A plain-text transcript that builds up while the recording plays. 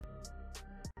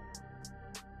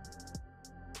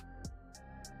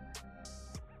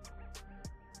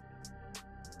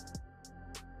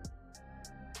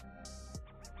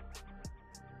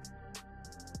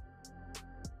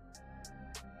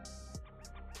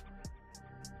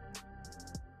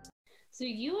So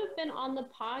you have been on the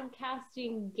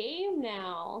podcasting game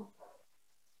now.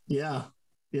 Yeah.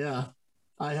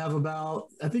 I have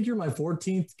I think you're my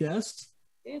 14th guest.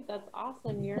 Dude, that's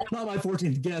awesome. You're not my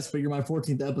 14th guest, but you're my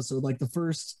 14th episode. Like the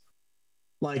first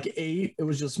 8, it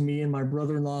was just me and my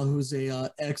brother-in-law, who's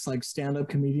a ex stand-up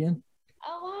comedian.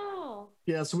 Oh wow.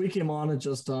 Yeah, so we came on and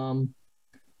just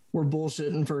we're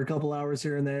bullshitting for a couple hours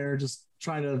here and there, just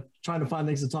trying to find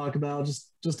things to talk about,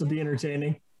 just to be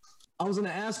entertaining. I was going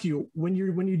to ask you, when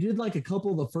you did a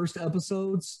couple of the first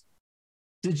episodes,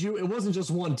 it wasn't just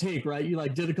one take, right? You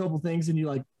did a couple things and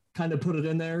you kind of put it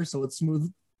in there so it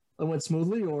went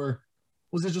smoothly, or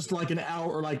was it just an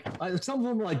hour, or some of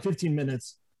them were 15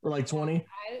 minutes or 20?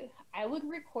 I would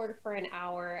record for an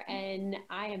hour and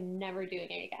I am never doing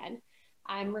it again.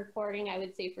 I'm recording, I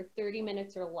would say, for 30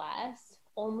 minutes or less,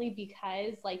 only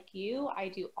because I do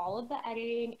all of the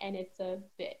editing and it's a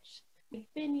bitch.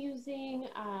 I've been using,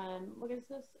 what is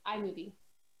this? iMovie.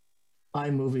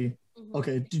 Mm-hmm.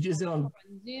 Okay. Is it on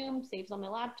Zoom, saves on my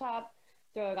laptop,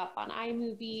 throw it up on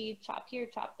iMovie, chop here,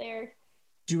 chop there.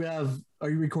 Are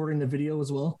you recording the video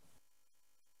as well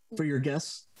for your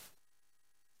guests?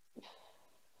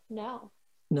 No.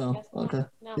 Okay.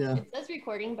 No. Yeah. It says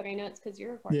recording, but I know it's because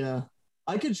you're recording. Yeah.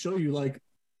 I could show you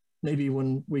maybe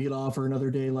when we get off or another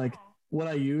day, what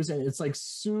I use, and it's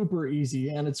super easy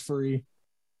and it's free.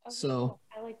 Okay. So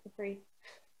I like the free.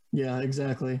 Yeah,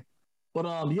 exactly. But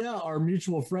our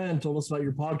mutual friend told us about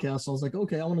your podcast. So I was like,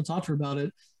 okay, I want to talk to her about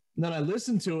it. And then I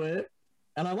listened to it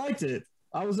and I liked it.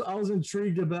 I was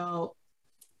intrigued about,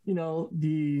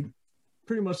 the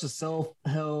pretty much the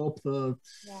self-help, the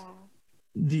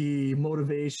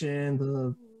motivation,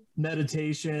 the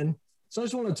meditation. So I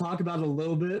just want to talk about it a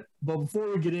little bit. But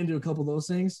before we get into a couple of those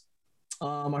things,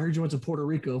 I heard you went to Puerto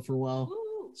Rico for a while. Ooh.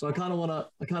 So I kind of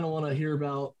want to hear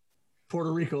about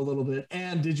Puerto Rico a little bit.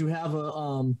 And did you have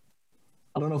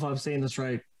I don't know if I'm saying this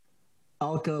right,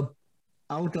 Alcapurria,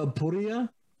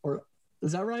 or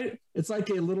is that right? It's a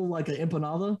little an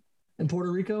empanada in Puerto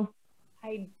Rico.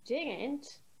 I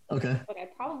didn't. Okay. But I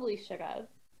probably should have.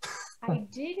 I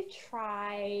did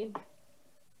try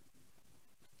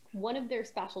one of their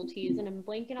specialties, and I'm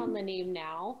blanking on the name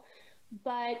now.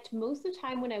 But most of the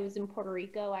time when I was in Puerto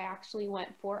Rico, I actually went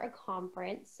for a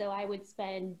conference. So I would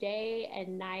spend day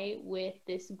and night with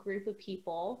this group of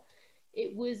people.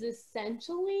 It was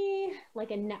essentially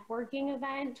like a networking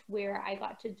event where I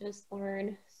got to just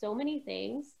learn so many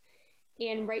things.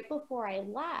 And right before I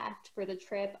left for the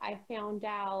trip, I found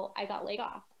out I got laid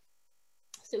off.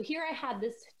 So here I had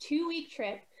this 2-week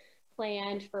trip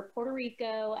planned for Puerto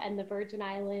Rico and the Virgin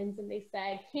Islands. And they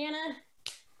said, Hannah,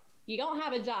 you don't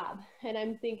have a job. And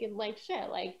I'm thinking shit,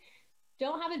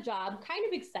 don't have a job. Kind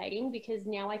of exciting because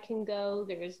now I can go,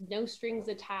 there's no strings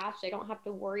attached. I don't have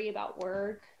to worry about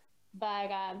work. But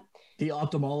the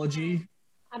ophthalmology,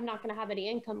 I'm not going to have any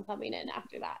income coming in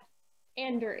after that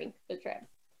and during the trip.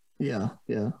 Yeah.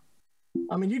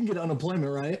 I mean, you can get unemployment,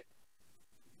 right?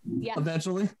 Yeah.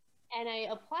 Eventually. And I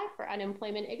applied for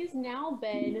unemployment. It has now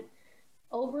been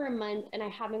over a month and I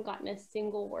haven't gotten a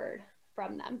single word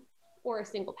from them or a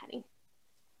single penny.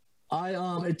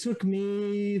 It took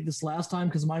me this last time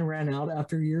because mine ran out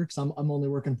after a year because I'm only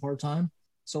working part-time.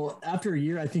 So after a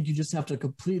year, I think you just have to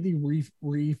completely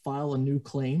refile a new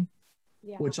claim,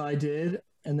 which I did.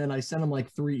 And then I sent them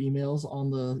 3 emails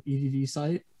on the EDD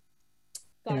site.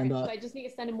 Sorry, so I just need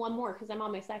to send him one more because I'm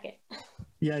on my second.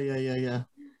 Yeah.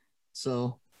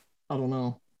 So I don't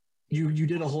know. You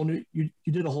did a whole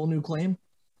new claim?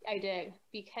 I did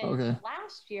because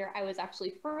last year I was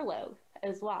actually furloughed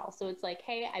as well. So it's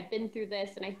hey, I've been through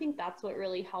this, and I think that's what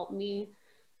really helped me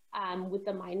with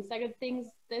the mindset of things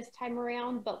this time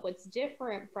around. But what's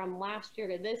different from last year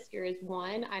to this year is,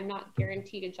 one, I'm not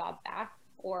guaranteed a job back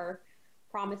or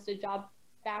promised a job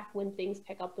back when things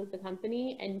pick up with the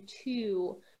company. And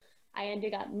 2, I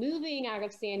ended up moving out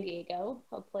of San Diego,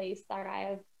 a place that I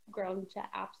have grown to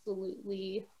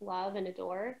absolutely love and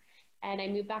adore. And I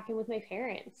moved back in with my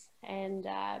parents. And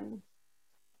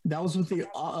that was with the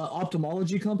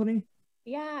ophthalmology company?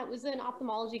 Yeah, it was an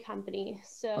ophthalmology company.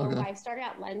 So I started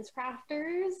at Lens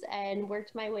Crafters and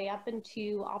worked my way up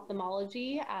into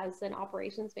ophthalmology as an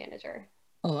operations manager.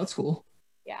 Oh, that's cool.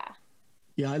 Yeah.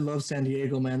 Yeah, I love San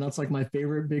Diego, man. That's my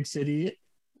favorite big city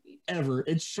ever.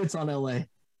 It shits on LA.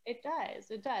 It does.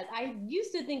 I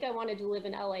used to think I wanted to live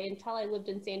in LA until I lived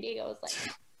in San Diego. I was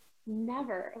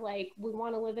never. We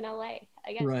want to live in LA.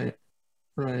 I guess. Right.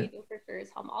 San Diego for sure is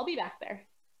home. I'll be back there.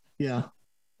 Yeah.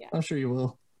 I'm sure you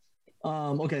will.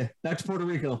 Okay, back to Puerto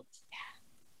Rico.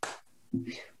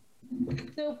 Yeah.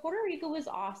 So Puerto Rico was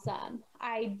awesome.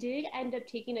 I did end up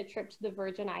taking a trip to the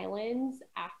Virgin Islands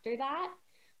after that,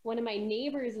 one of my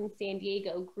neighbors in San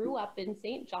Diego grew up in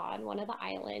St. John, one of the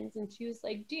islands, and she was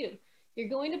like, dude, you're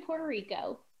going to Puerto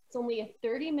Rico. It's only a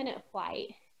 30-minute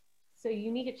flight, so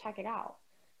you need to check it out.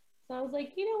 So I was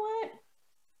like, you know what?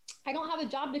 I don't have a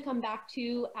job to come back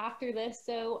to after this,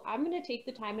 so I'm going to take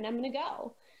the time and I'm going to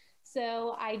go.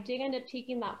 So I did end up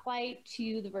taking that flight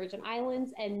to the Virgin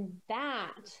Islands, and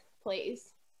that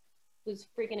place was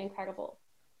freaking incredible.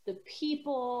 The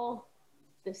people,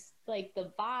 this, like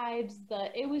the vibes,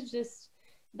 it was just,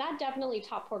 that definitely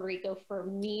topped Puerto Rico for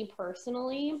me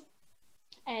personally.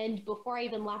 And before I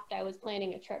even left, I was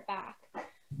planning a trip back.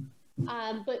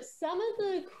 But some of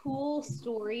the cool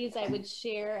stories I would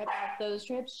share about those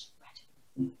trips.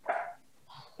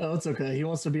 Oh, it's okay. He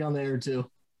wants to be on the air too.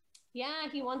 Yeah,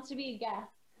 he wants to be a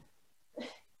guest.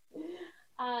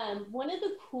 One of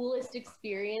the coolest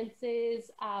experiences,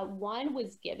 one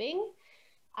was giving.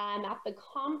 At the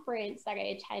conference that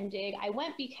I attended, I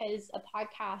went because a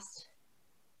podcast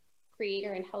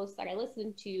creator and host that I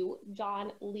listened to,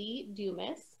 John Lee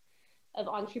Dumas of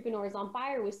Entrepreneurs on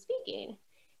Fire, was speaking.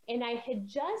 And I had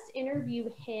just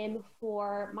interviewed him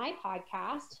for my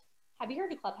podcast. Have you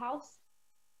heard of Clubhouse?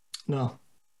 No.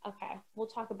 Okay, we'll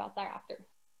talk about that after.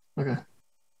 Okay.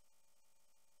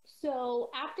 So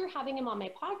after having him on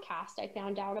my podcast, I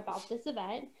found out about this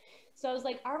event. So I was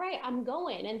like, all right, I'm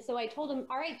going. And so I told him,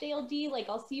 all right, JLD, like,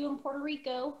 I'll see you in Puerto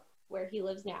Rico, where he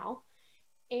lives now.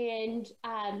 And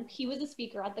he was a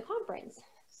speaker at the conference.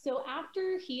 So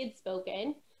after he had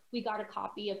spoken, we got a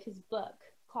copy of his book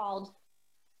called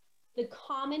The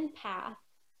Common Path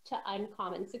to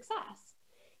Uncommon Success.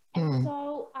 And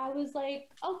so I was like,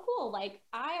 oh, cool. Like,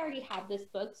 I already have this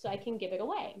book, so I can give it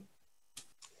away.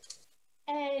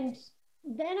 And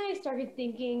then I started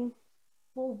thinking,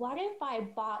 well, what if I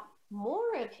bought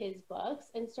more of his books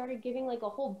and started giving like a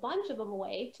whole bunch of them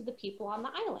away to the people on the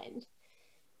island?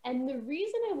 And the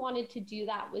reason I wanted to do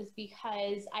that was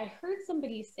because I heard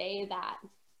somebody say that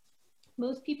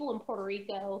most people in Puerto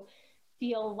Rico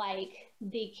feel like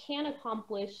they can't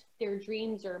accomplish their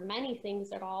dreams or many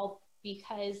things at all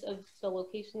because of the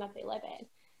location that they live in.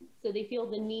 So they feel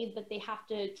the need that they have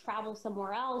to travel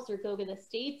somewhere else or go to the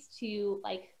States to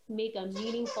like make a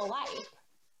meaningful life.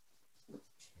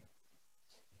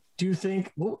 Do you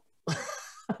think, well,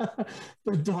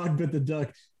 the dog bit the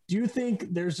duck. Do you think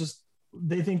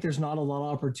they think there's not a lot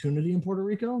of opportunity in Puerto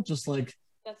Rico? Just like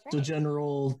That's right. The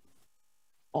general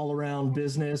all around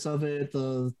business of it.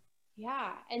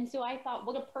 Yeah. And so I thought,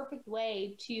 what a perfect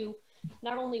way to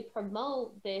not only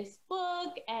promote this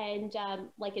book and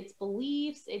like its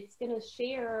beliefs, it's going to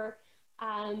share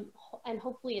and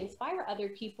hopefully inspire other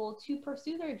people to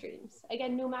pursue their dreams.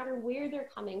 Again, no matter where they're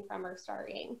coming from or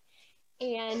starting.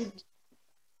 And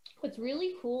what's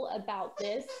really cool about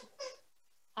this,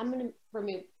 I'm going to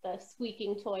remove the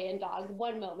squeaking toy and dog.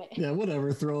 One moment. Yeah,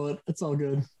 whatever. Throw it. It's all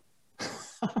good.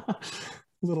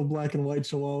 Little black and white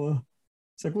chihuahua.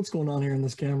 It's like, what's going on here in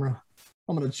this camera?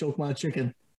 I'm going to choke my chicken.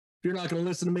 If you're not going to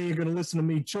listen to me, you're going to listen to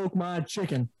me choke my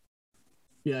chicken.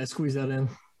 Yeah, I squeeze that in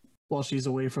while she's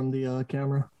away from the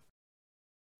camera.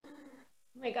 Oh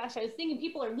my gosh, I was thinking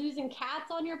people are losing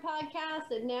cats on your podcast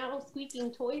and now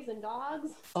squeaking toys and dogs.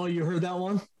 Oh, you heard that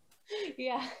one?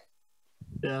 Yeah.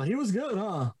 Yeah, he was good,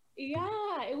 huh?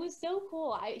 Yeah, it was so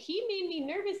cool. He made me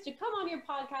nervous to come on your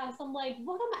podcast. I'm like,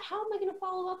 how am I going to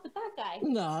follow up with that guy?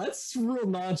 Nah, it's real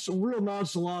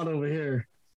nonchalant over here.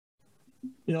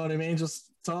 You know what I mean?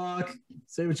 Just talk,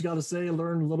 say what you got to say,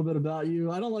 learn a little bit about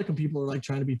you. I don't like when people are like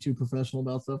trying to be too professional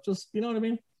about stuff. Just, you know what I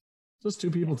mean? Just two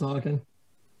people talking.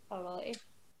 Totally.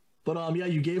 But yeah,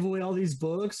 you gave away all these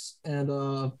books,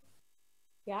 and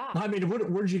yeah. I mean,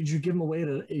 where did you give them away at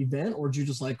an event, or did you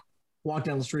just like walk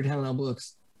down the street handing out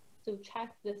books? So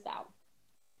check this out.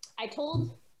 I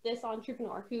told this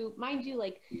entrepreneur who, mind you,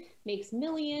 like makes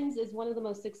millions, is one of the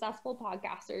most successful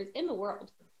podcasters in the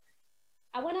world.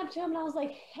 I went up to him and I was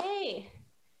like, hey,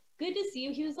 good to see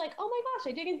you. He was like, oh my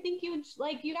gosh, I didn't think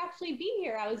you'd actually be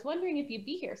here. I was wondering if you'd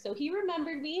be here. So he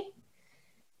remembered me.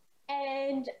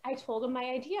 And I told him my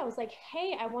idea. I was like,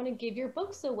 hey, I want to give your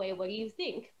books away. What do you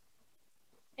think?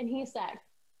 And he said,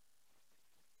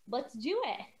 let's do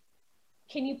it.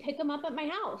 Can you pick them up at my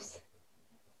house?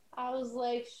 I was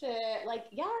like, shit, like,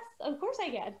 yes, of course I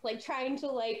can. Like trying to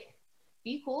like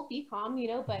be cool, be calm, you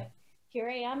know, but here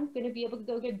I am going to be able to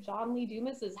go get John Lee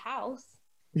Dumas's house.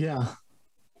 Yeah.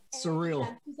 Surreal.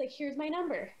 He's like, here's my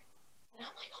number. And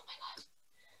I'm like, oh my gosh,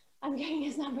 I'm getting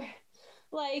his number.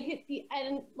 Like,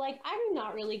 and like,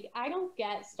 I don't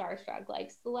get starstruck,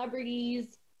 like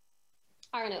celebrities.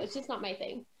 I don't know. It's just not my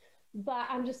thing. But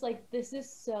I'm just like, this is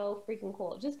so freaking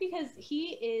cool. Just because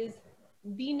he is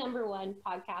the #1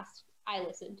 podcast. I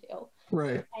listen to.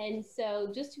 Right. And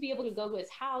so just to be able to go to his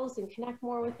house and connect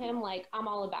more with him, like, I'm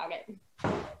all about it.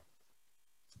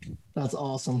 That's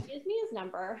awesome. He gives me his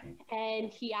number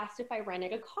and he asked if I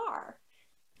rented a car.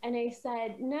 And I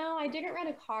said, no, I didn't rent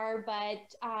a car,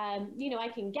 but, you know, I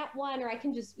can get one or I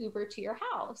can just Uber to your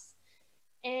house.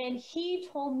 And he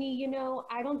told me, you know,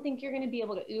 I don't think you're going to be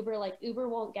able to Uber. Like, Uber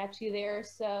won't get you there.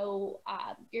 So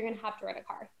you're going to have to rent a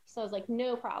car. So I was like,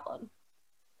 no problem.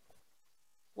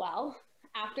 Well,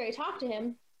 after I talked to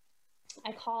him,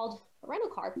 I called a rental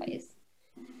car place.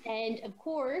 And of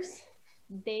course,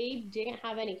 they didn't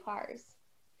have any cars.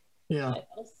 Yeah.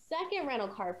 A second rental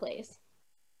car place,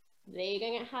 they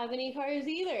didn't have any cars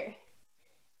either.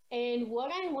 And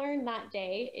what I learned that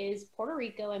day is Puerto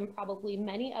Rico and probably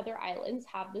many other islands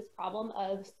have this problem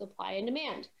of supply and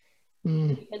demand.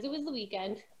 Because it was the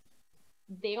weekend,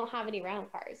 they don't have any rental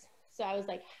cars. So I was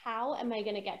like, how am I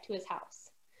going to get to his house?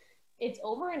 It's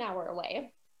over an hour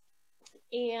away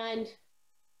and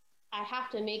I have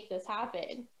to make this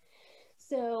happen.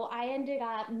 So I ended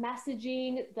up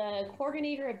messaging the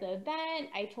coordinator of the event.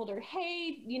 I told her,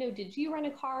 hey, you know, did you rent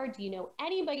a car? Do you know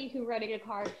anybody who rented a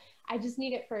car? I just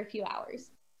need it for a few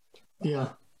hours. Yeah.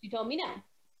 She told me no.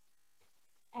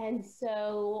 And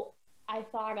so I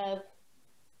thought of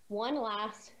one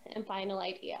last and final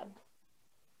idea.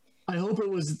 I hope it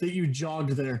was that you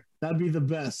jogged there. That'd be the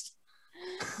best.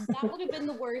 That would have been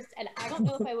the worst, and I don't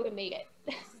know if I would have made it.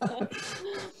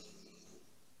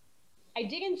 I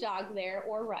didn't jog there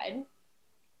or run,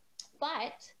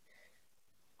 but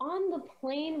on the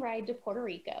plane ride to Puerto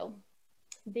Rico,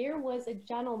 there was a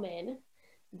gentleman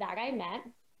that I met.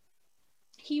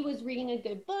 He was reading a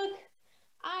good book.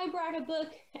 I brought a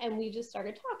book, and we just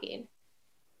started talking.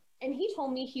 And he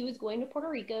told me he was going to Puerto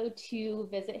Rico to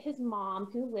visit his mom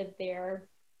who lived there.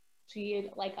 She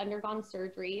had like undergone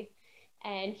surgery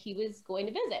and he was going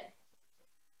to visit.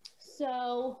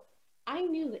 So I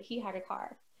knew that he had a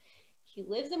car. He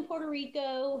lives in Puerto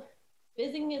Rico,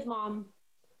 visiting his mom.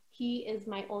 He is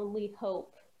my only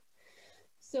hope.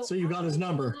 So you got his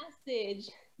number. Message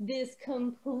this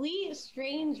complete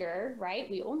stranger, right?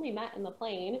 We only met in the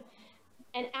plane,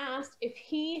 and asked if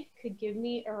he could give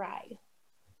me a ride.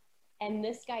 And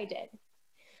this guy did.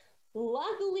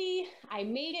 Luckily, I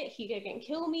made it. He didn't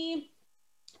kill me.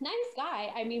 Nice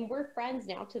guy. I mean, we're friends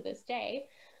now to this day.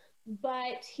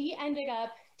 But he ended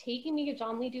up taking me to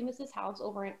John Lee Dumas's house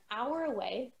over an hour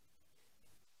away.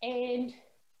 And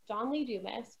John Lee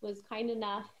Dumas was kind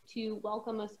enough to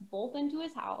welcome us both into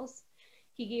his house.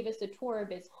 He gave us a tour of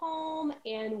his home,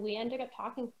 and we ended up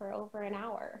talking for over an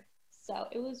hour. So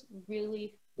it was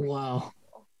really wow.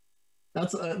 Cool.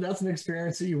 That's an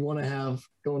experience that you want to have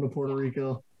going to Puerto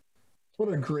Rico. What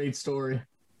a great story.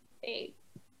 Hey.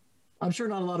 I'm sure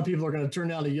not a lot of people are going to turn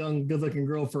down a young, good-looking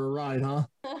girl for a ride, huh?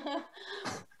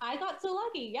 I got so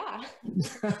lucky, yeah.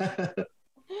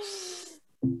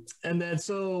 And then,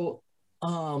 so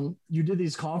you did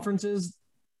these conferences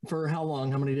for how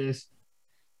long? How many days?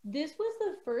 This was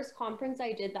the first conference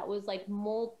I did that was like,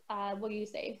 what do you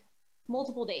say?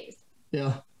 Multiple days.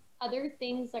 Yeah. Other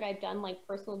things that I've done, like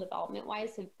personal development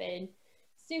wise, have been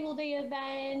single day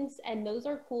events, and those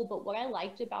are cool. But what I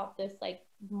liked about this like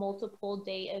multiple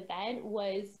day event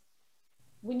was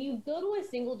when you go to a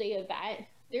single day event,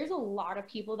 there's a lot of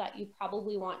people that you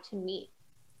probably want to meet.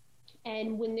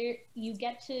 And when you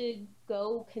get to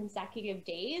go consecutive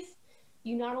days,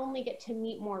 you not only get to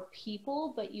meet more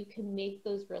people, but you can make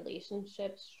those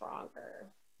relationships stronger.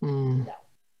 So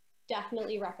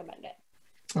definitely recommend it.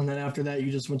 And then after that,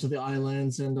 you just went to the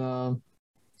islands and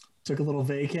took a little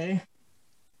vacay.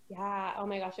 Yeah. Oh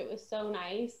my gosh, it was so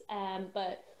nice.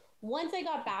 But once I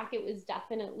got back, it was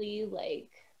definitely like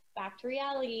back to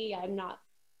reality. I'm not,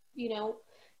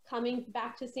 coming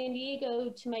back to San Diego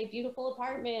to my beautiful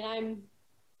apartment. I'm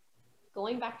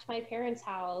going back to my parents'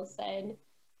 house and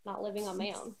not living on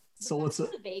my own. So what's the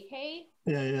vacay?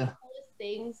 Yeah. One of the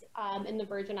things in the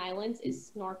Virgin Islands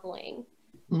is snorkeling.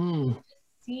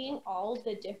 Seeing all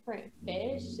the different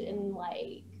fish and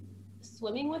like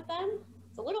swimming with them.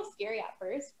 It's a little scary at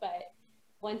first, but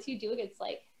once you do it, it's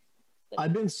like.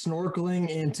 I've been snorkeling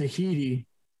in Tahiti.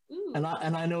 Ooh. And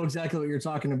I know exactly what you're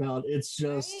talking about. It's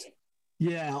just, right?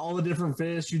 Yeah, all the different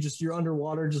fish. You're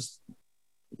underwater, just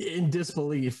in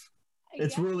disbelief.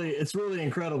 It's really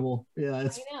incredible. Yeah, I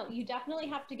know. You definitely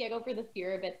have to get over the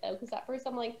fear of it though, because at first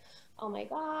I'm like, oh my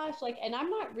gosh, like, and I'm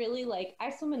not really like,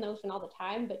 I swim in the ocean all the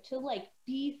time, but to like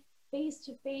be face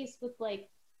to face with like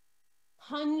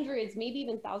hundreds, maybe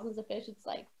even thousands of fish, it's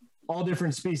like all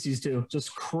different species too,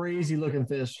 just crazy looking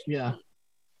fish. Yeah.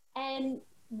 And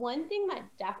one thing that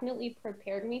definitely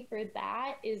prepared me for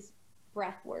that is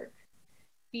breath work.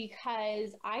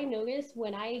 because I noticed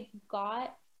when I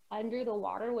got under the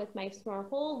water with my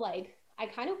snorkel, like I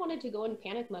kind of wanted to go in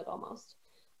panic mode almost.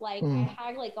 Like I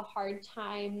had like a hard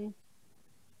time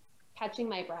catching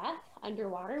my breath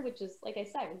underwater, which is, like I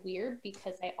said, weird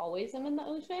because I always am in the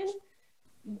ocean.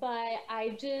 But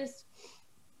I just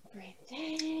breathed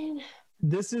in.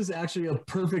 This is actually a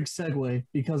perfect segue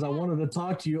because I wanted to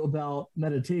talk to you about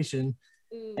meditation.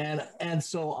 Ooh. And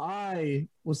so I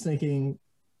was thinking,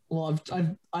 well,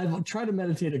 I've tried to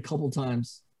meditate a couple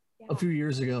times a few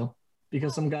years ago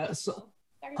because some guy,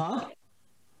 huh?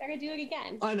 I gotta do it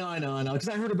again. I know. Because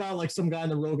I heard about like some guy in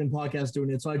the Rogan podcast doing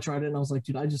it, so I tried it and I was like,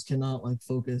 dude, I just cannot like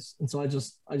focus, and so I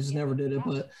just never did it.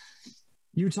 But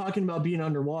you talking about being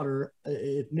underwater,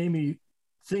 it made me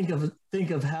think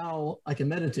of how I can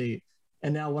meditate.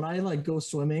 And now when I like go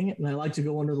swimming and I like to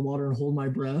go under the water and hold my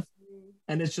breath,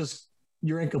 and it's just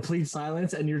you're in complete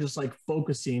silence and you're just like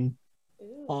focusing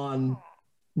on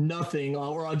nothing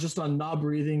or just on not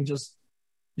breathing, just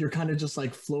you're kind of just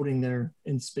like floating there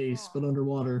in space, but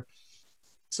underwater.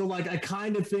 So like, I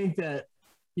kind of think that,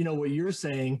 you know, what you're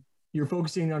saying, you're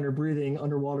focusing on your breathing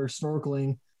underwater,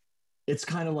 snorkeling. It's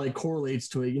kind of like correlates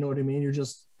to it. You know what I mean? You're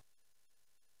just,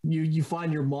 you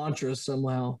find your mantra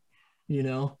somehow, you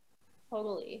know?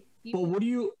 Totally. But what do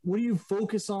you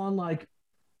focus on? Like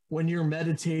when you're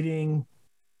meditating,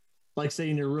 like say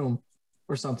in your room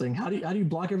or something, how do you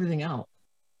block everything out?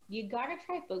 You got to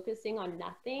try focusing on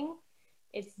nothing.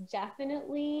 It's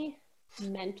definitely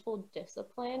mental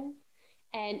discipline,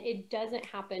 and it doesn't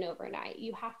happen overnight.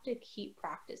 You have to keep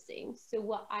practicing. So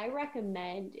what I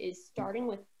recommend is starting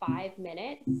with 5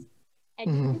 minutes,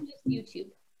 and you can just YouTube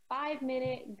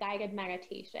 5-minute guided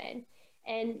meditation.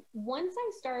 And once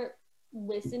I start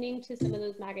listening to some of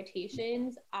those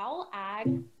meditations, I'll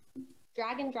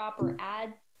drag and drop or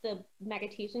add the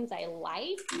meditations I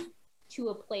like to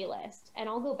a playlist, and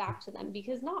I'll go back to them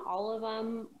because not all of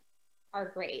them are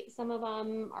great. Some of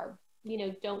them are, you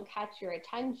know, don't catch your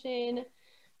attention.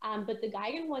 But the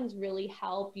guided ones really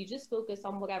help. You just focus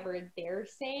on whatever they're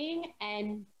saying.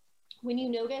 And when you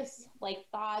notice like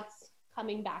thoughts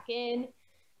coming back in,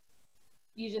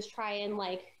 you just try and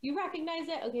like, you recognize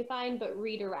it, okay, fine, but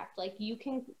redirect. Like you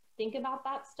can think about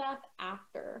that stuff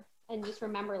after and just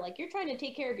remember, like you're trying to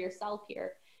take care of yourself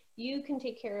here. You can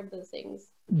take care of those things.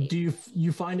 Do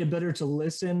you find it better to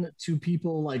listen to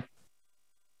people like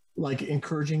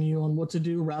encouraging you on what to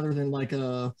do rather than like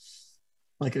a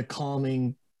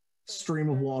calming stream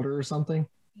of water or something?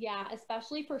 Yeah,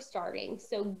 especially for starting.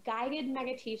 So guided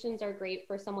meditations are great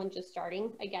for someone just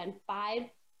starting. Again,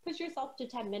 push yourself to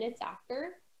 10 minutes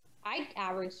after. I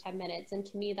average 10 minutes, and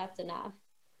to me that's enough.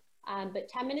 But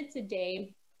 10 minutes a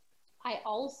day. I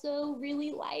also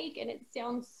really like, and it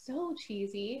sounds so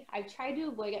cheesy, I've tried to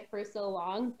avoid it for so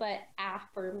long, but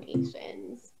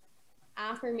affirmations.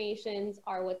 Affirmations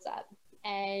are what's up.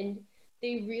 And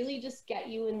they really just get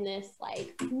you in this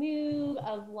like mood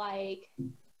of like,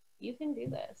 you can do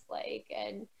this. Like,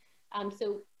 and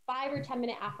so 5 or 10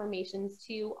 minute affirmations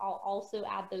too. I'll also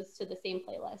add those to the same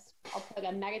playlist. I'll put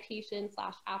a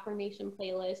meditation/affirmation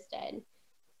playlist, and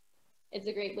it's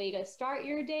a great way to start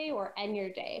your day or end your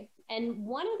day. And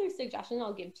one other suggestion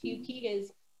I'll give to you, Pete,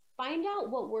 is find out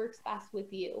what works best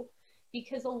with you.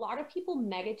 Because a lot of people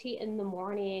meditate in the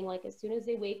morning, like as soon as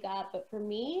they wake up. But for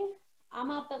me,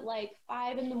 I'm up at like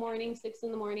 5 in the morning, 6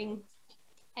 in the morning.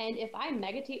 And if I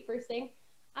meditate first thing,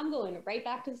 I'm going right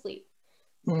back to sleep.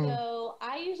 So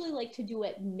I usually like to do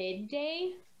it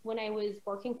midday. When I was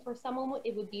working for someone,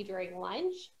 it would be during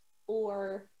lunch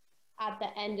or at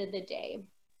the end of the day.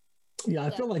 Yeah,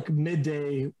 I feel like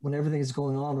midday when everything is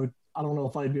going on, I don't know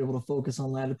if I'd be able to focus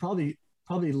on that. It'd probably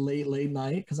late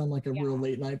night, because I'm like a real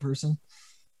late night person,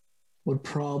 would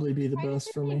probably be the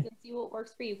best for me. And see what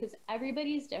works for you, because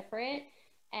everybody's different.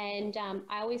 And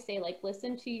I always say, like,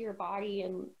 listen to your body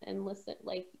and listen,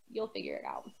 like, you'll figure it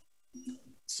out.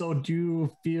 So do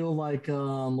you feel like a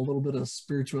little bit of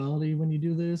spirituality when you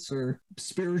do this, or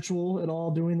spiritual at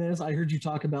all doing this? I heard you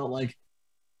talk about like,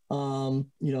 you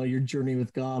know, your journey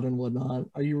with God and whatnot.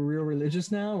 Are you real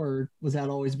religious now, or was that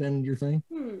always been your thing?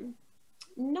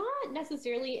 Not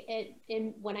necessarily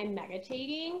in when I'm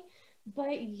meditating,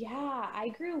 but yeah, I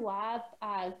grew up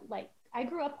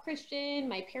Christian.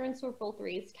 My parents were both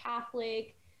raised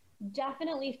Catholic.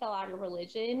 Definitely fell out of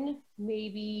religion,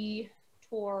 maybe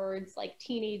towards like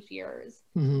teenage years.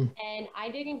 And I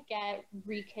didn't get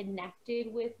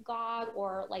reconnected with God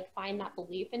or like find that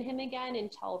belief in him again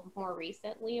until more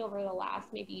recently, over the last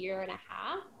maybe year and a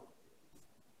half.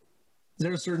 Is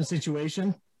there a certain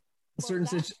situation?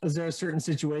 Is there a certain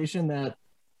situation that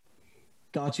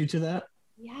got you to that?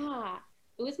 Yeah.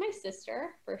 it was my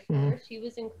sister for sure. Mm-hmm. She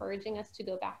was encouraging us to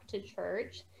go back to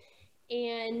church.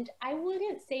 And I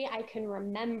wouldn't say I can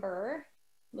remember.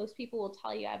 Most people will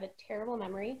tell you I have a terrible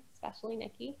memory, especially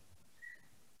Nikki.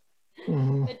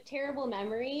 Mm-hmm. A terrible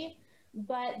memory,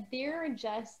 but there are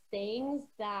just things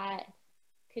that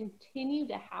continue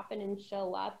to happen and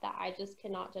show up that I just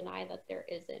cannot deny that there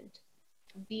isn't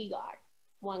the God,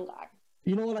 one God.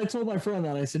 You know what? I told my friend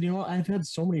that. I said, you know what? I've had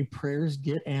so many prayers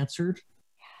get answered.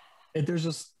 And there's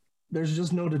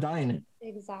just no denying it.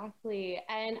 Exactly.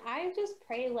 And I just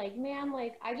pray like, man,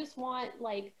 like, I just want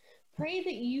like, pray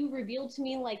that you reveal to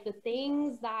me like the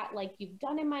things that like you've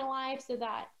done in my life so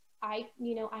that I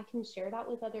can share that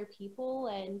with other people.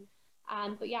 And,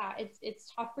 but yeah,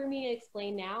 it's tough for me to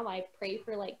explain now. I pray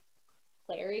for like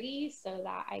clarity so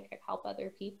that I could help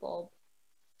other people.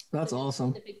 That's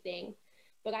awesome. Specific thing.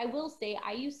 But I will say,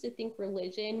 I used to think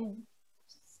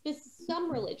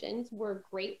some religions were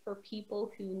great for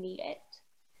people who need it.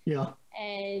 Yeah.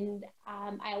 And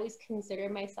I always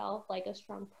considered myself like a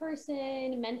strong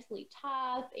person, mentally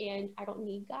tough, and I don't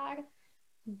need God.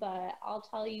 But I'll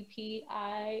tell you, Pete,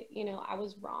 I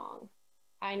was wrong.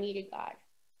 I needed God.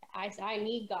 I said, I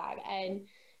need God. And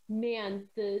man,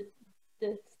 the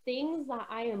things that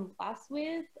I am blessed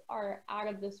with are out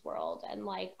of this world. And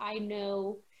like, I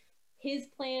know his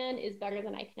plan is better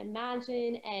than I can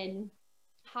imagine. And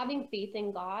having faith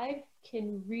in God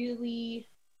can really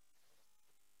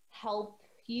help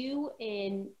you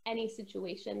in any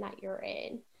situation that you're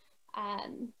in.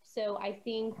 So I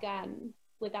think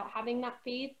without having that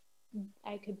faith,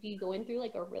 I could be going through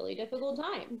like a really difficult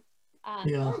time.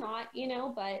 Or not,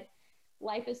 but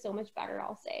life is so much better,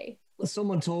 I'll say.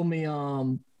 Someone told me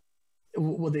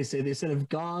what they say. They said if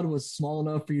God was small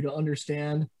enough for you to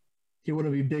understand, he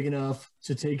wouldn't be big enough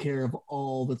to take care of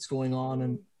all that's going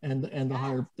on and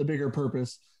the bigger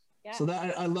purpose. Yeah. So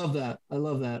that I love that. I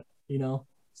love that.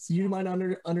 So you might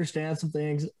understand some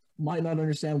things, might not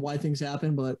understand why things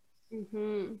happen, but he's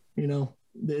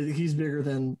bigger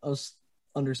than us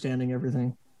understanding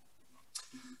everything.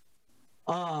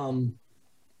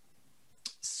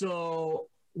 So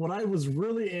what I was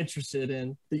really interested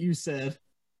in that you said,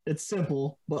 it's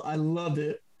simple, but I loved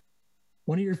it.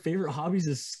 One of your favorite hobbies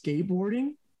is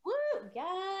skateboarding? Woo!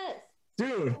 Yes.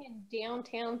 Dude. In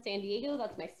downtown San Diego,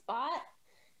 that's my spot.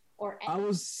 I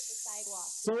was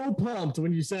so pumped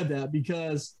when you said that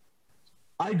because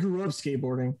I grew up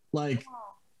skateboarding like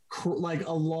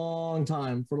a long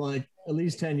time for like at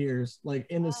least 10 years, like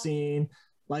in the scene,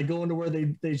 like going to where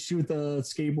they shoot the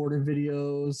skateboarding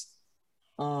videos.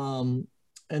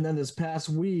 And then this past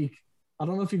week, I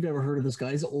don't know if you've ever heard of this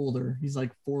guy. He's older. He's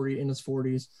like 40 in his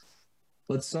 40s.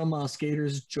 But some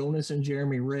skaters, Jonas and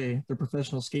Jeremy Ray, they're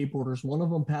professional skateboarders. One of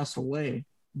them passed away,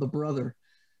 the brother.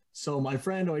 So my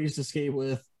friend who I used to skate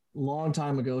with a long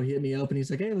time ago, he hit me up and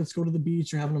he's like, hey, let's go to the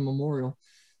beach. You're having a memorial.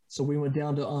 So we went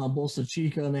down to Bolsa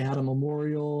Chica and they had a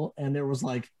memorial. And there was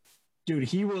like, dude,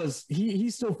 he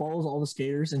still follows all the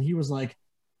skaters. And he was like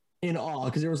in awe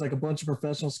because there was like a bunch of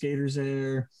professional skaters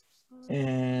there.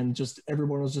 And just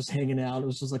everyone was just hanging out. It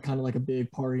was just like kind of like a big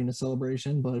party and a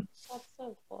celebration. But that's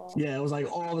so cool. Yeah, it was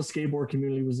like all the skateboard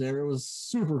community was there. It was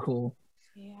super cool.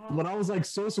 Yeah. But I was like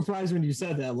so surprised when you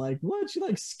said that. Like, what? You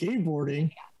like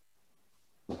skateboarding?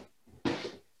 Yeah.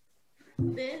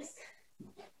 This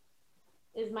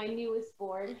is my newest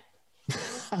board.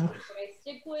 What I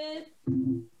stick with,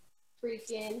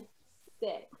 freaking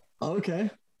sick. Okay.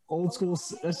 Old school.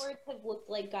 Boards have looked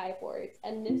like guy boards,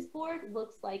 and this board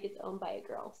looks like it's owned by a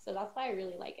girl. So that's why I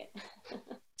really like it.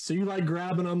 So you like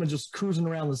grabbing them and just cruising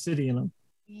around the city in them?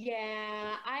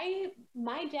 Yeah,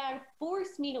 my dad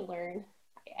forced me to learn.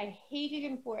 I hated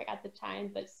him for it at the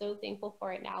time, but so thankful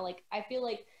for it now. Like, I feel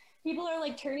like people are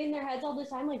like turning their heads all the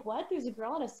time. Like, what? There's a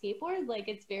girl on a skateboard? Like,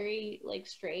 it's very like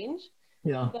strange.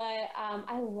 Yeah. But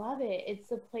I love it.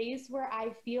 It's a place where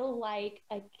I feel like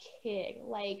a kid.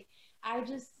 Like, I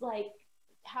just like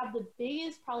have the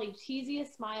biggest, probably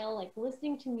cheesiest smile, like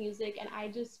listening to music, and I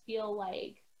just feel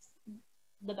like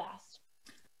the best.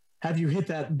 Have you hit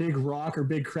that big rock or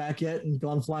big crack yet and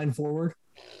gone flying forward?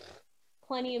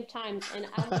 Plenty of times, and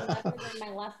I will never learn my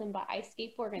lesson, but I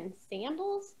skateboard in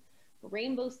sandals,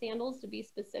 rainbow sandals to be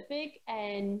specific,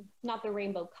 and not the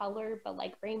rainbow color, but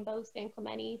like rainbow San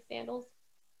Clemente sandals.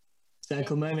 San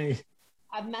Clemente.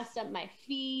 I've messed up my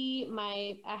feet.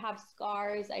 I have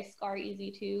scars. I scar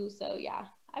easy too. So yeah,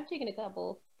 I've taken a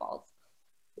couple falls.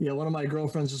 Yeah, one of my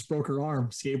girlfriends just broke her arm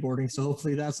skateboarding, so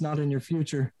hopefully that's not in your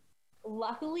future.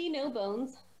 Luckily, no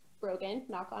bones broken.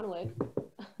 Knock on wood.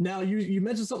 Now you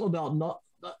mentioned something about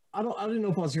I didn't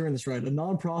know if I was hearing this right. A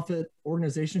nonprofit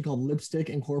organization called Lipstick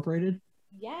Incorporated.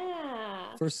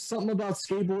 Yeah. There's something about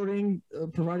skateboarding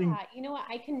providing. Yeah, you know what?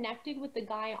 I connected with the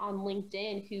guy on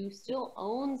LinkedIn who still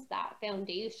owns that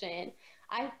foundation.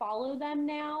 I follow them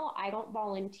now. I don't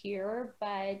volunteer,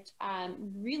 but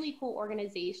really cool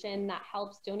organization that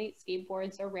helps donate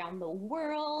skateboards around the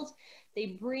world.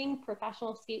 They bring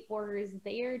professional skateboarders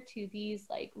there to these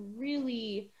like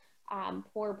really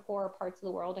poor parts of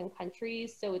the world and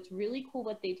countries. So it's really cool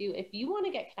what they do. If you want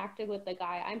to get connected with the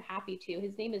guy, I'm happy to.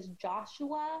 His name is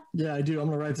Joshua. Yeah, I do. I'm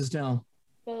gonna write this down.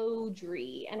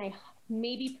 Beaudry, and I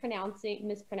may be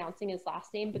mispronouncing his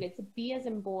last name, but it's B as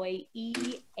in boy,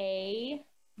 EAU,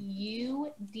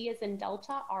 D as in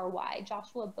Delta, RY,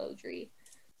 Joshua Beaudry.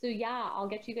 So yeah, I'll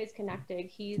get you guys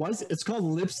connected. Why is it's called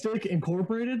Lipstick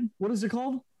Incorporated? What is it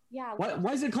called? Yeah.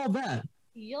 Why is it called that?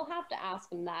 You'll have to ask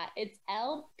him that. It's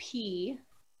LPSTK.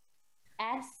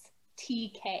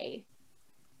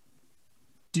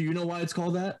 Do you know why it's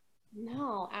called that?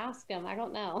 No, ask him. I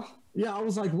don't know. Yeah, I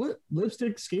was like, what?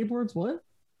 Lipstick skateboards? What?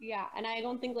 Yeah, and I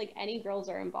don't think like any girls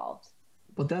are involved.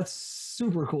 But that's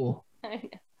super cool.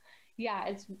 Yeah,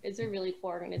 it's a really cool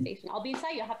organization. I'll be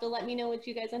excited. You'll have to let me know what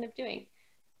you guys end up doing.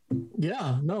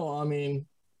 Yeah, no, I mean,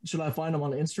 should I find them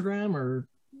on Instagram or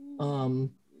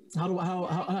how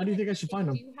do you think I should find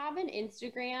them? You have an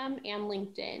Instagram and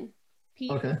LinkedIn.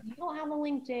 Pete, okay. If you don't have a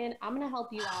LinkedIn, I'm going to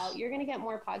help you out. You're going to get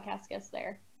more podcast guests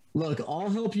there. Look, I'll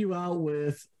help you out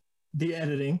with the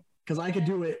editing because I could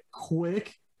do it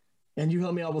quick, and you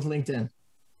help me out with LinkedIn.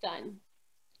 Done.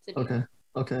 Okay.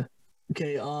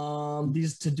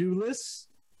 These to-do lists.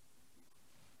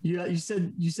 You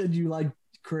said you like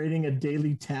creating a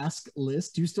daily task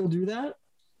list. Do you still do that?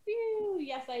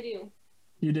 Yes, I do.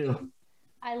 You do.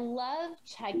 I love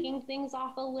checking things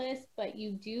off a list, but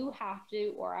you do have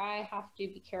to, or I have to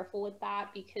be careful with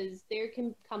that because there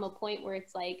can come a point where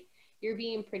it's like you're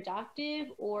being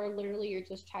productive or literally you're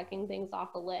just checking things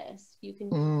off a list. You can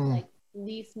do like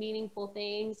least meaningful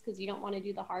things because you don't want to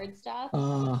do the hard stuff.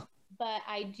 But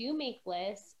I do make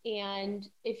lists, and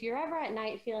if you're ever at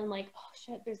night feeling like, oh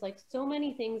shit, there's like so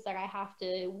many things that I have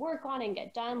to work on and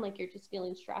get done, like you're just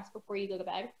feeling stressed before you go to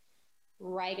bed,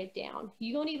 write it down.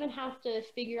 You don't even have to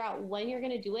figure out when you're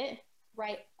going to do it.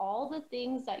 Write all the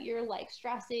things that you're like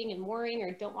stressing and worrying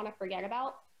or don't want to forget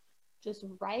about. Just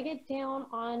write it down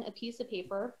on a piece of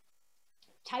paper,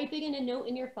 type it in a note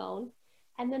in your phone,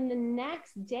 and then the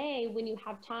next day when you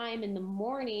have time in the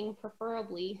morning,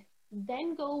 preferably,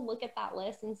 then go look at that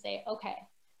list and say, okay,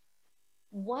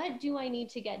 what do I need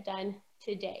to get done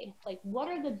today? Like, what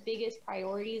are the biggest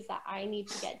priorities that I need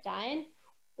to get done?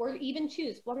 Or even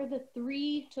choose, what are the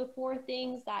 3 to 4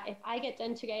 things that if I get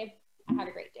done today, I had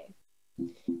a great day.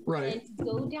 Right. And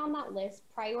go down that list,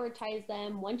 prioritize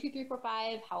them, 1, 2, 3, 4,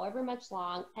 5, however much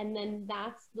long. And then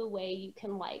that's the way you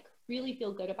can like really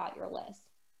feel good about your list.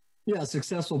 Yeah,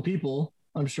 successful people,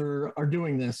 I'm sure, are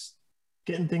doing this.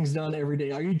 Getting things done every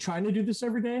day. Are you trying to do this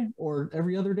every day or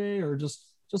every other day or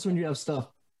just when you have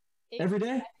stuff? Every day?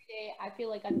 Every day. I feel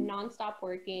like I'm nonstop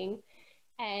working.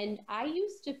 And I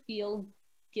used to feel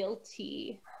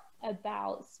guilty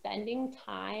about spending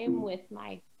time with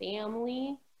my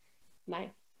family,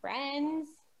 my friends.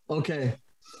 Okay.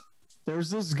 There's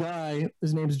this guy,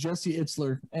 his name's Jesse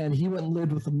Itzler, and he went and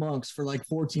lived with the monks for like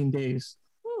 14 days.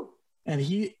 Whew. And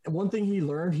one thing he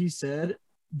learned, he said,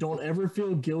 don't ever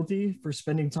feel guilty for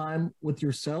spending time with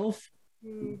yourself.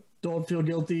 Don't feel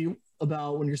guilty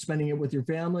about when you're spending it with your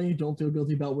family. Don't feel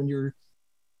guilty about when you're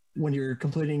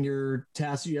completing your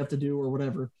tasks you have to do or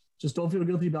whatever. Just don't feel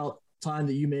guilty about time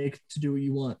that you make to do what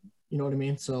you want. You know what I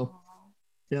mean? So,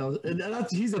 yeah,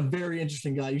 he's a very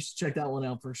interesting guy. You should check that one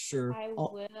out for sure. I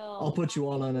will. I'll put you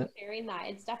on it. Sharing that.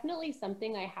 It's definitely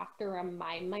something I have to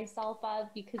remind myself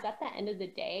of because at the end of the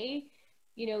day,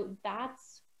 you know,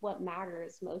 that's what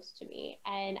matters most to me.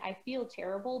 And I feel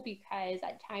terrible because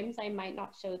at times I might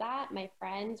not show that. My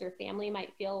friends or family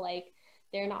might feel like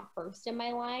they're not first in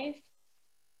my life.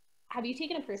 Have you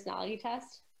taken a personality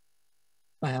test?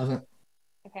 I haven't.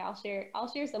 Okay, I'll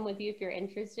share some with you if you're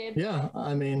interested. Yeah,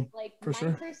 I mean, like for my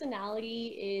sure. personality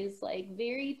is like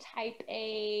very type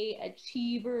A,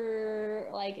 achiever,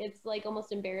 like it's like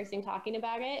almost embarrassing talking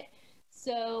about it.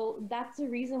 So that's the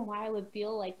reason why I would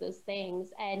feel like those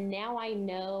things. And now I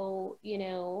know, you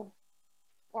know,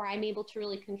 or I'm able to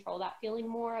really control that feeling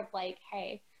more of like,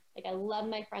 hey, like I love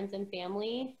my friends and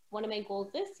family. One of my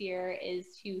goals this year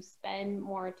is to spend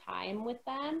more time with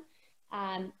them,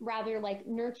 rather like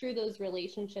nurture those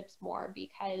relationships more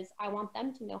because I want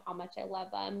them to know how much I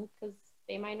love them because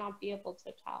they might not be able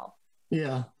to tell.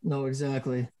 Yeah, no,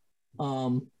 exactly.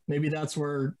 Maybe that's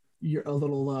where you're a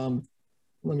little,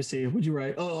 let me see, would you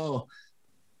write?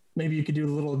 Maybe you could do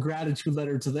a little gratitude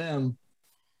letter to them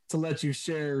to let you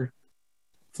share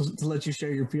to let you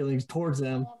share your feelings towards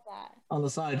them on the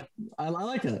side. I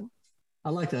like that. I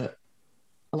like that.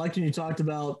 I liked when you talked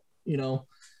about, you know,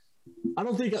 I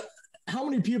don't think, how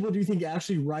many people do you think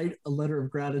actually write a letter of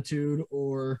gratitude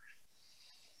or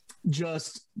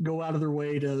just go out of their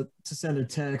way to send a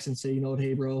text and say, you know what,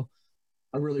 hey, bro,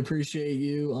 I really appreciate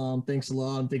you. Thanks a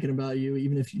lot. I'm thinking about you.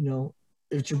 Even if, you know,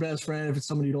 if it's your best friend, if it's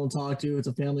somebody you don't talk to, it's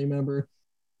a family member,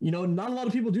 you know, not a lot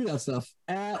of people do that stuff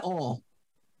at all.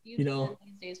 You know,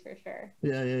 these days for sure.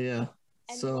 Yeah.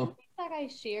 And so one thing that I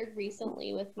shared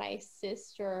recently with my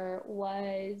sister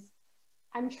was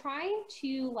I'm trying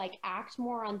to like act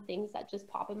more on things that just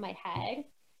pop in my head.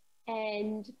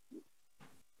 And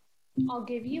I'll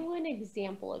give you an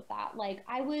example of that. Like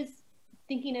I was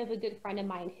thinking of a good friend of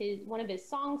mine, one of his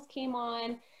songs came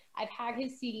on. I've had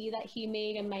his CD that he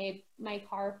made in my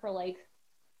car for like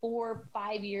 4 or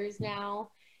 5 years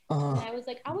now. And I was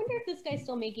like, I wonder if this guy's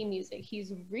still making music.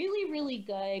 He's really, really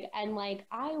good. And like,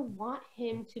 I want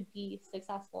him to be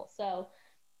successful. So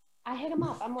I hit him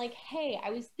up. I'm like, hey, I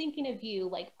was thinking of you.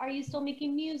 Like, are you still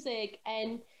making music?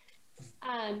 And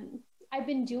I've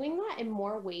been doing that in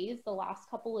more ways the last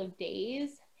couple of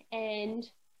days. And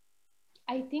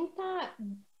I think that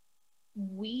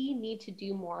we need to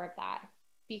do more of that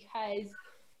because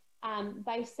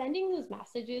by sending those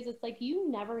messages, it's like you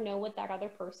never know what that other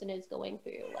person is going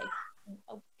through.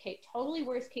 Like, okay, totally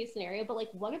worst case scenario, but like,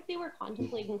 what if they were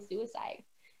contemplating suicide?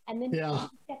 And then you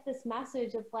get this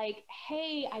message of like,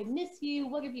 hey, I miss you.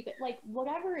 What have you been like?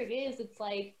 Whatever it is, it's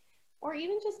like, or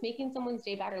even just making someone's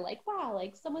day better. Like, wow,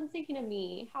 like someone's thinking of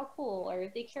me. How cool.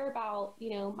 Or they care about,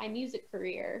 you know, my music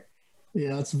career.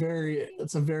 Yeah, it's a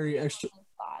very extra.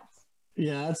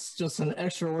 Yeah, it's just an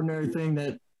extraordinary thing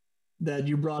that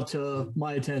you brought to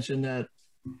my attention that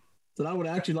I would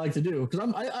actually like to do because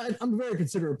I'm a very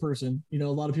considerate person. You know,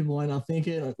 a lot of people might not think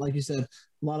it. Like you said,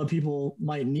 a lot of people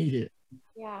might need it.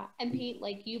 Yeah, and Pete,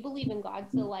 like you believe in God,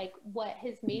 so like what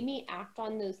has made me act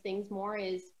on those things more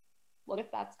is, what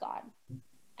if that's God?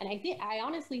 And I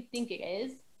honestly think it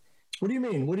is. What do you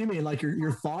mean? What do you mean? Like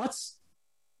your thoughts?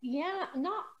 Yeah,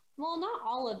 not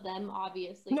all of them,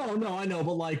 obviously. No, I know,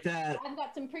 but like that. I've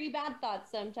got some pretty bad thoughts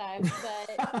sometimes,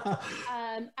 but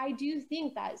I do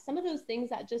think that some of those things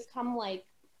that just come like,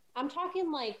 I'm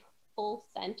talking like full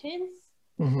sentence.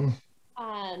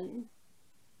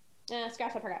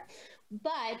 Scratch that part.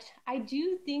 But I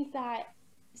do think that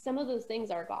some of those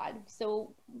things are God.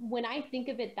 So when I think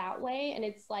of it that way, and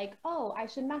it's like, oh, I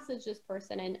should message this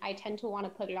person, and I tend to want to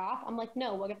put it off. I'm like,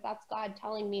 no, what if that's God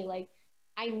telling me like,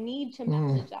 I need to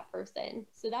message that person?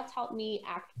 So that's helped me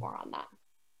act more on that.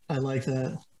 I like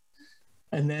that.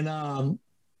 And then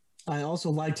I also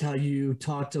liked how you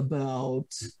talked about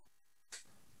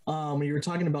you were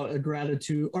talking about a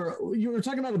gratitude, or you were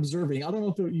talking about observing. I don't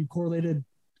know if you correlated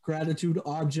gratitude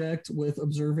object with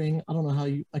observing. I don't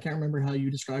know I can't remember how you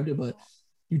described it, but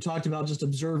you talked about just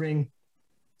observing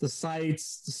the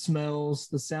sights, the smells,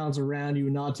 the sounds around you,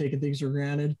 and not taking things for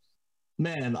granted.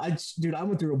 Man, I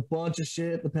went through a bunch of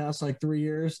shit the past like 3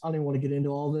 years. I don't even want to get into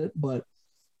all of it, but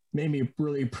made me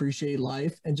really appreciate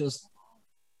life and just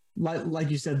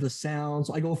like you said, the sounds.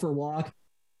 I go for a walk,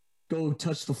 go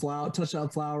touch that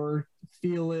flower,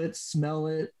 feel it, smell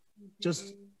it,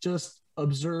 just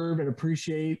observe and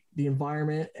appreciate the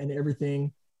environment and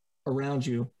everything around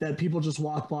you that people just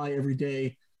walk by every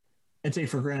day and take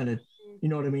for granted. You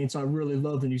know what I mean? So I really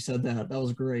loved when you said that. That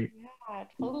was great. Yeah,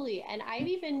 totally. And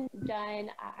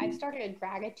I've started a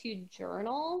gratitude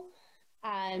journal.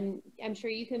 I'm sure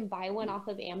you can buy one off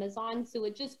of Amazon. So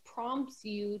it just prompts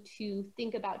you to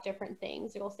think about different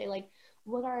things. It'll say like,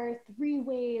 what are 3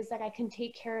 ways that I can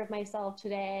take care of myself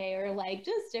today? Or like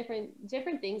just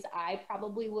different things. I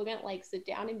probably wouldn't like sit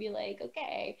down and be like,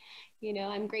 okay, you know,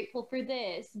 I'm grateful for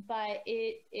this, but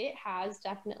it has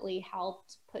definitely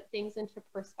helped put things into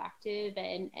perspective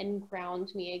and ground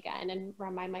me again and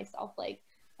remind myself like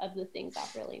of the things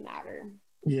that really matter.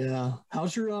 Yeah.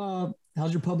 How's your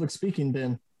public speaking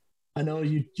been? I know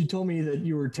you told me that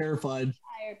you were terrified.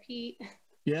 Hi, Pete.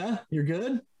 Yeah, you're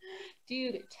good?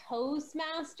 Dude,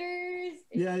 Toastmasters.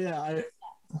 Yeah.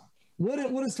 What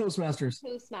is Toastmasters?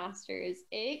 Toastmasters.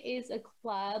 It is a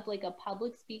club, like a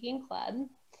public speaking club,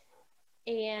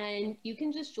 and you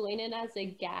can just join in as a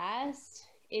guest.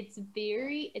 It's a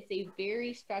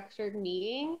very structured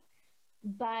meeting,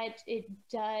 but it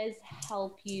does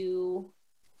help you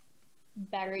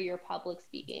better your public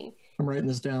speaking. I'm writing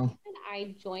this down. And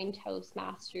I joined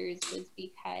Toastmasters was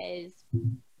because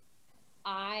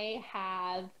I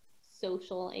have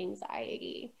social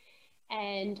anxiety.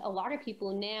 And a lot of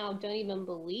people now don't even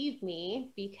believe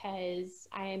me because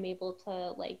I am able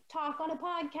to like talk on a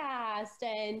podcast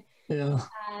and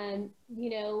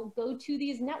go to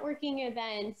these networking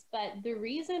events. But the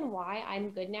reason why I'm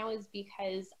good now is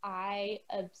because I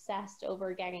obsessed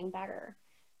over getting better.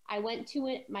 I went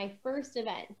to my first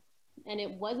event, and it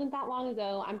wasn't that long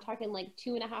ago. I'm talking like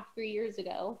 2.5, 3 years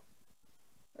ago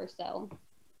or so.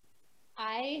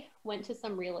 I went to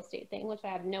some real estate thing, which I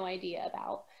have no idea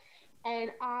about.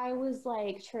 And I was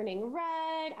like turning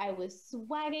red, I was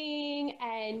sweating.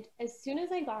 And as soon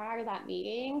as I got out of that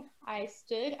meeting, I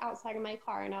stood outside of my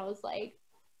car and I was like,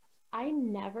 I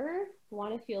never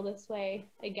want to feel this way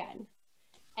again.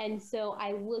 And so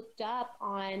I looked up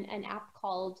on an app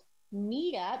called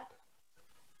Meetup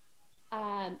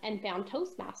and found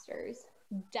Toastmasters.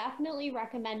 Definitely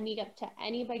recommend Meetup to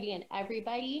anybody and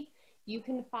everybody. You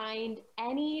can find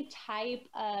any type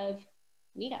of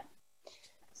meetup.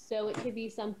 So it could be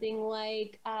something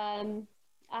like a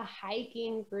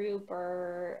hiking group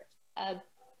or a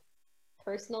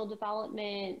personal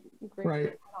development group.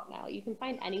 Right. I don't know. You can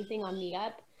find anything on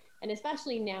Meetup. And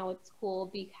especially now it's cool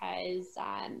because...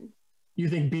 you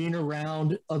think being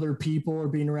around other people or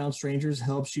being around strangers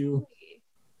helps you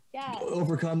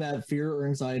overcome that fear or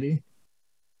anxiety?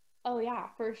 Oh, yeah,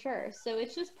 for sure. So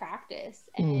it's just practice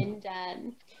and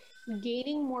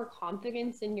gaining more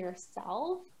confidence in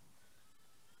yourself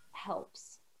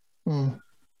helps.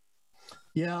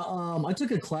 Yeah, I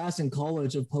took a class in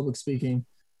college of public speaking,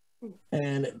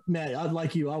 and man,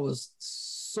 like you, I was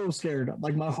so scared.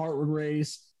 Like my heart would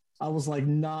race. I was like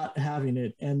not having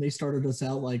it, and they started us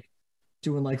out like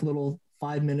doing like little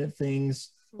 5-minute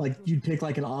things. Like you'd pick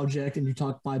like an object and you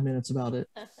talk 5 minutes about it,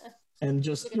 and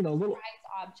just little surprise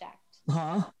object.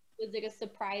 Huh? Was it a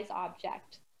surprise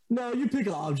object? No, you pick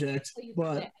an object,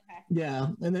 but okay. Yeah,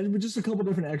 and then just a couple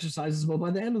different exercises. But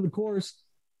by the end of the course,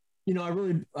 I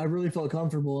really felt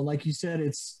comfortable. And like you said,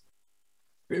 it's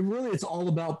all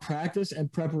about practice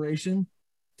and preparation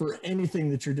for anything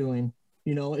that you're doing.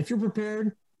 If you're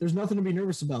prepared, there's nothing to be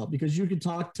nervous about because you can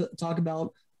talk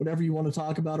about whatever you want to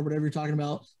talk about or whatever you're talking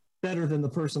about better than the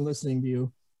person listening to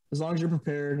you. As long as you're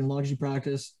prepared and as long as you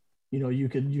practice, you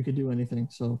could do anything.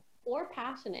 So or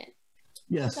passionate.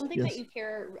 Yes. Something that you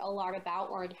care a lot about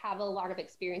or have a lot of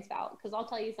experience about. Because I'll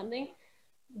tell you something,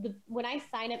 when I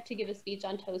sign up to give a speech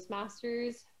on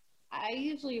Toastmasters, I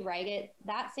usually write it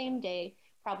that same day,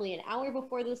 probably an hour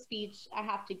before the speech I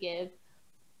have to give.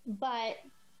 But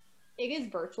it is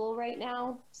virtual right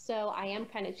now, so I am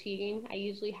kind of cheating. I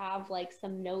usually have like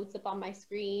some notes up on my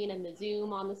screen and the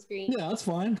Zoom on the screen. Yeah, that's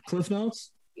fine. Cliff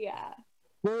notes. Yeah.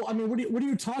 Well, I mean, what are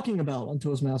you talking about on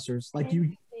Toastmasters? Like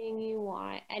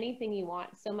anything you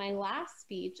want. So my last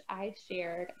speech, I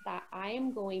shared that I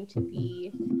am going to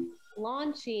be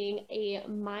launching a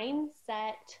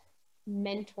mindset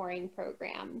mentoring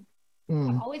program.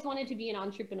 I've always wanted to be an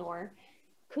entrepreneur.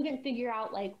 Couldn't figure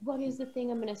out like, what is the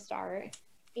thing I'm going to start?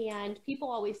 And people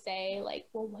always say like,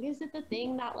 well, what is it the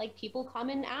thing that like people come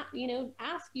and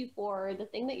ask you for, the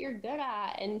thing that you're good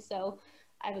at? And so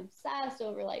I've obsessed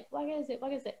over like, what is it?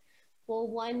 Well,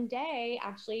 one day,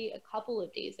 actually a couple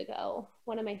of days ago,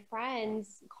 one of my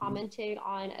friends commented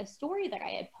on a story that I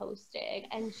had posted,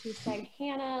 and she said,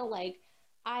 Hannah, like,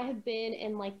 I have been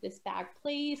in like this bad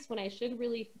place when I should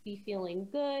really be feeling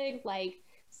good. Like,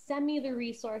 send me the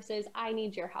resources. I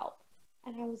need your help.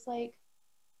 And I was like,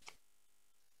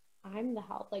 I'm the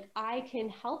help. Like, I can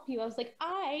help you. I was like,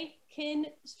 I can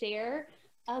share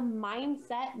a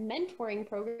mindset mentoring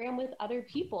program with other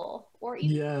people, or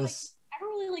even yes. I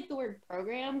don't really like the word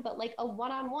program, but like a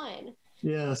one-on-one.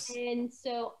 Yes. And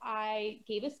so I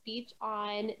gave a speech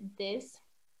on this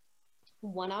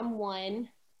one-on-one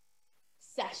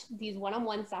session, these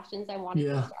one-on-one sessions I wanted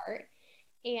to start.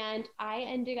 And I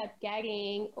ended up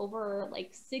getting over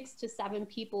like 6 to 7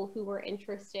 people who were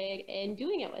interested in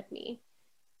doing it with me.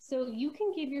 So you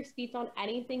can give your speech on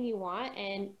anything you want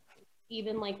and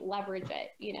even like leverage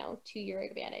it, to your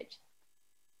advantage.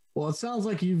 Well, it sounds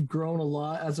like you've grown a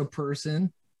lot as a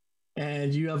person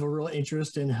and you have a real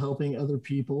interest in helping other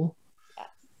people. Yes.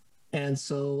 And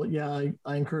so, yeah,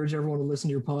 I encourage everyone to listen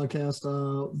to your podcast.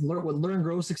 Learn,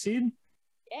 Grow, Succeed.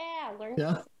 Yeah, Learn,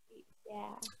 yeah. Grow,